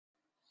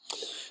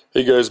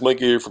Hey guys, Mike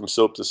here from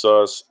Soap to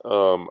Sauce.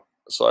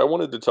 So I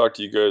wanted to talk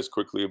to you guys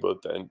quickly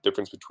about the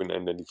difference between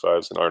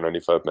N95s and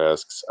R95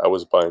 masks. I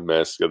was buying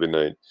masks the other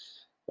night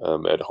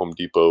at Home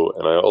Depot,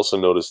 and I also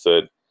noticed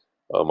that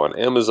on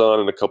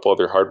Amazon and a couple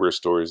other hardware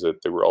stores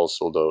that they were all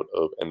sold out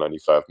of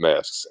N95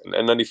 masks. And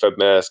N95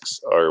 masks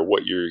are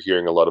what you're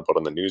hearing a lot about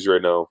on the news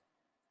right now.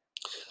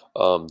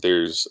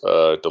 There's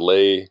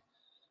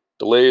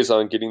delays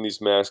on getting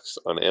these masks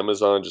on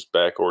Amazon, just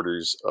back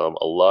orders.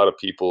 A lot of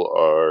people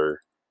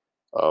are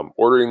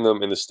ordering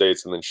them in the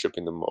States and then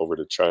shipping them over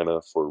to China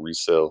for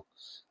resale.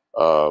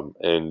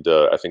 And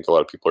I think a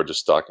lot of people are just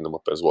stocking them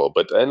up as well.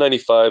 But the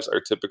N95s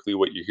are typically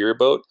what you hear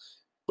about.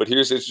 But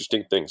here's the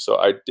interesting thing. So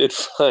I did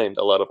find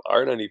a lot of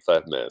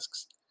R95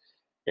 masks.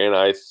 And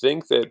I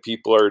think that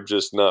people are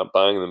just not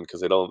buying them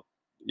because they don't,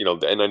 the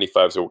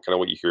N95s are kind of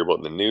what you hear about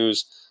in the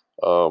news.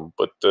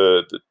 But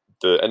the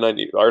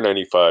N90,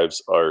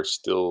 R95s are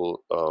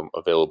still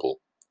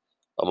available.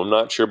 I'm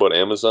not sure about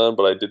Amazon,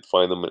 but I did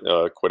find them,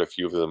 quite a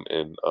few of them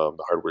in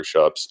the hardware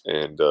shops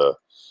and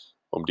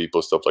Home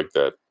Depot, stuff like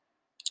that.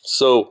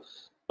 So,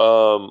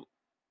 um,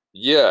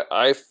 yeah,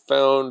 I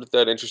found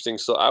that interesting.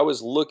 So I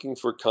was looking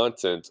for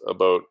content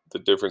about the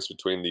difference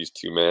between these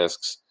two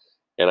masks,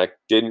 and I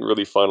didn't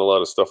really find a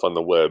lot of stuff on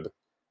the web.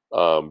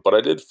 But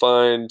I did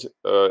find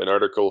an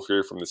article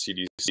here from the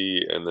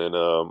CDC and then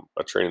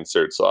a train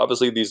insert. So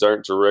obviously these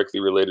aren't directly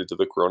related to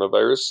the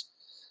coronavirus.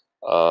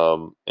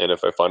 And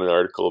if I find an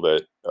article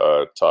that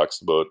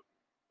talks about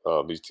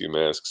these two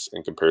masks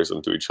and compares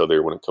them to each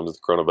other when it comes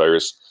to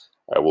coronavirus,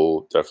 I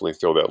will definitely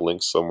throw that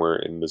link somewhere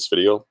in this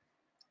video.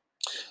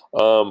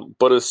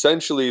 But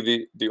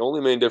essentially, the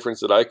only main difference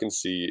that I can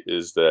see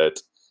is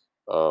that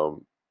the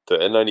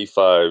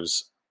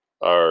N95s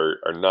are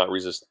not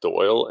resistant to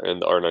oil,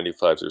 and the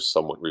R95s are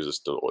somewhat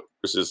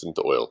resistant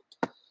to oil.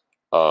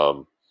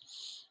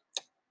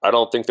 I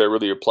don't think that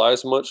really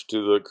applies much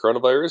to the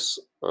coronavirus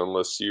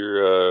unless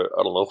you're,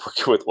 I don't know,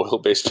 working with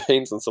oil-based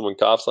paints and someone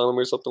coughs on them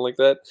or something like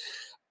that.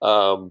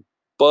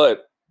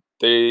 But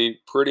they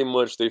pretty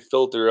much, they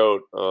filter out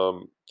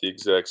the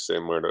exact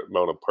same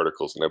amount of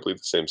particles, and I believe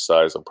the same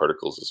size of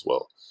particles as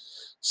well.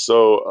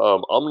 So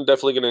I'm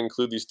definitely going to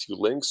include these two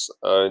links,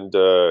 and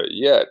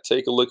yeah,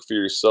 take a look for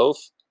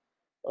yourself.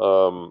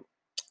 Um,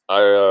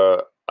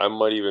 I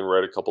might even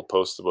write a couple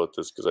posts about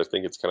this because I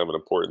think it's kind of an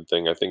important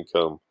thing. I think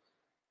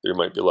there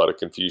might be a lot of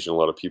confusion, a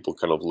lot of people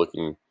kind of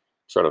looking,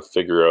 trying to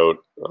figure out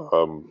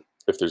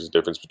if there's a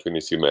difference between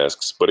these two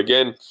masks. But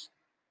again,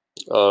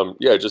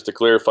 yeah, just to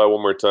clarify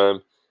one more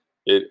time,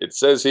 it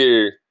says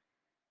here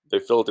they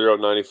filter out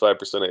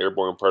 95% of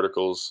airborne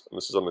particles, and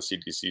this is on the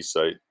CDC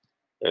site.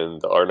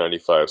 And the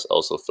R95s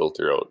also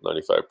filter out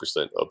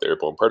 95% of the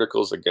airborne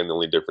particles. Again, the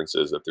only difference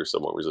is that they're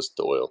somewhat resistant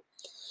to oil.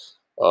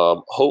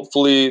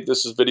 Hopefully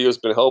this video has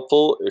been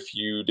helpful. If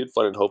you did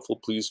find it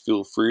helpful, please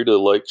feel free to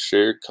like,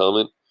 share,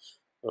 comment,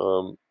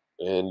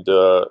 and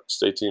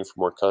stay tuned for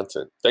more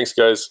content. Thanks,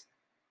 guys.